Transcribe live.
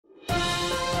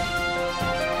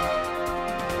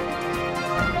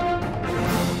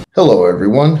Hello,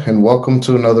 everyone, and welcome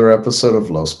to another episode of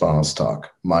Los Banos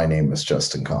Talk. My name is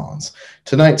Justin Collins.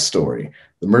 Tonight's story: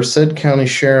 the Merced County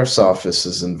Sheriff's Office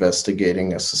is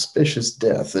investigating a suspicious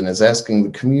death and is asking the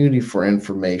community for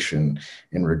information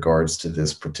in regards to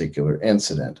this particular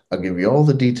incident. I'll give you all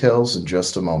the details in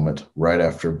just a moment, right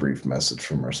after a brief message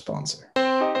from our sponsor.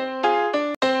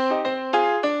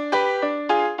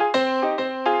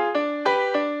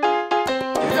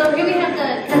 So here we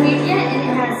have the media, and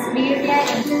it has media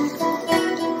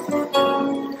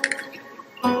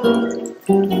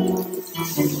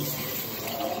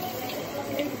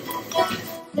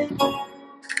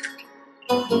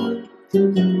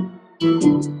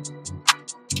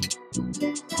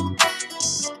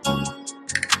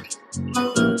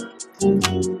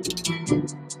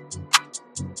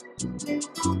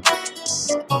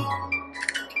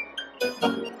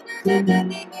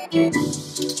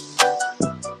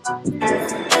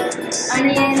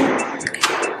onion,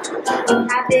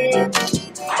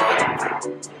 cabbage,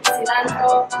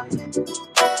 cilantro.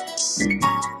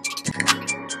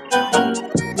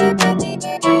 And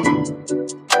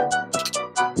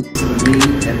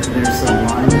then there's some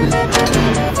lime.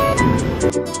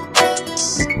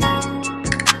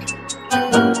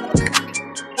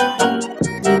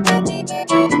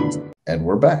 And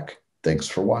we're back. Thanks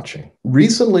for watching.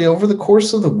 Recently, over the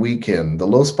course of the weekend, the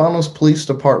Los Banos Police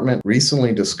Department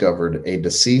recently discovered a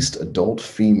deceased adult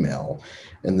female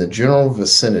in the general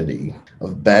vicinity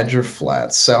of Badger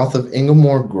Flats, south of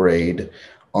Inglemore Grade,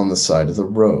 on the side of the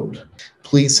road.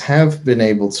 Police have been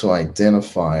able to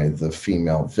identify the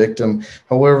female victim,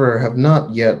 however, have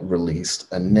not yet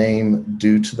released a name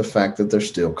due to the fact that they're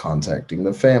still contacting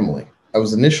the family. I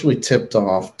was initially tipped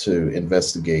off to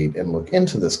investigate and look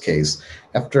into this case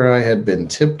after I had been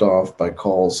tipped off by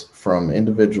calls from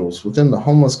individuals within the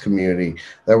homeless community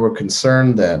that were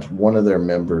concerned that one of their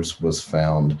members was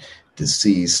found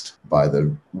deceased by the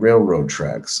railroad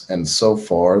tracks, and so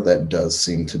far that does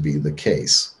seem to be the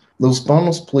case. Los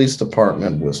Banos Police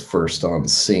Department was first on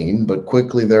scene, but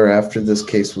quickly thereafter this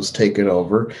case was taken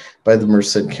over by the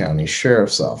Merced County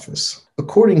Sheriff's Office.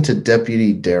 According to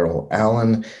Deputy Daryl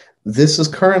Allen, this is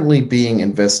currently being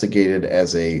investigated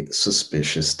as a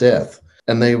suspicious death,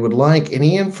 and they would like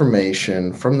any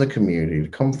information from the community to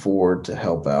come forward to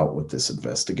help out with this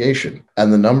investigation.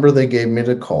 And the number they gave me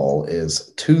to call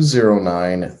is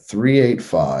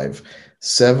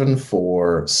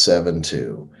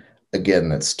 209-385-7472. Again,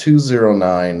 that's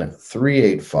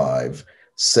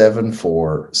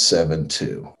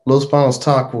 209-385-7472. Los Banos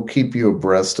Talk will keep you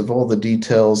abreast of all the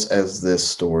details as this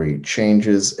story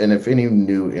changes and if any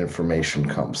new information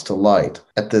comes to light.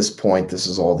 At this point, this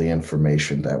is all the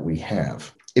information that we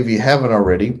have. If you haven't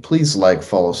already, please like,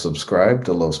 follow, subscribe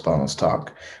to Los Banos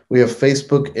Talk. We have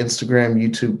Facebook, Instagram,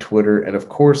 YouTube, Twitter, and of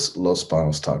course,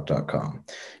 losbanostalk.com.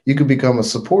 You can become a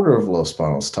supporter of Los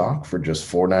Banos Talk for just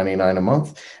 $4.99 a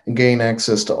month and gain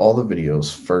access to all the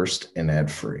videos first and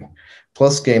ad-free.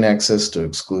 Plus, gain access to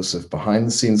exclusive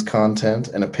behind-the-scenes content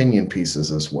and opinion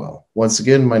pieces as well. Once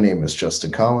again, my name is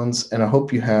Justin Collins, and I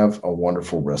hope you have a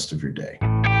wonderful rest of your day.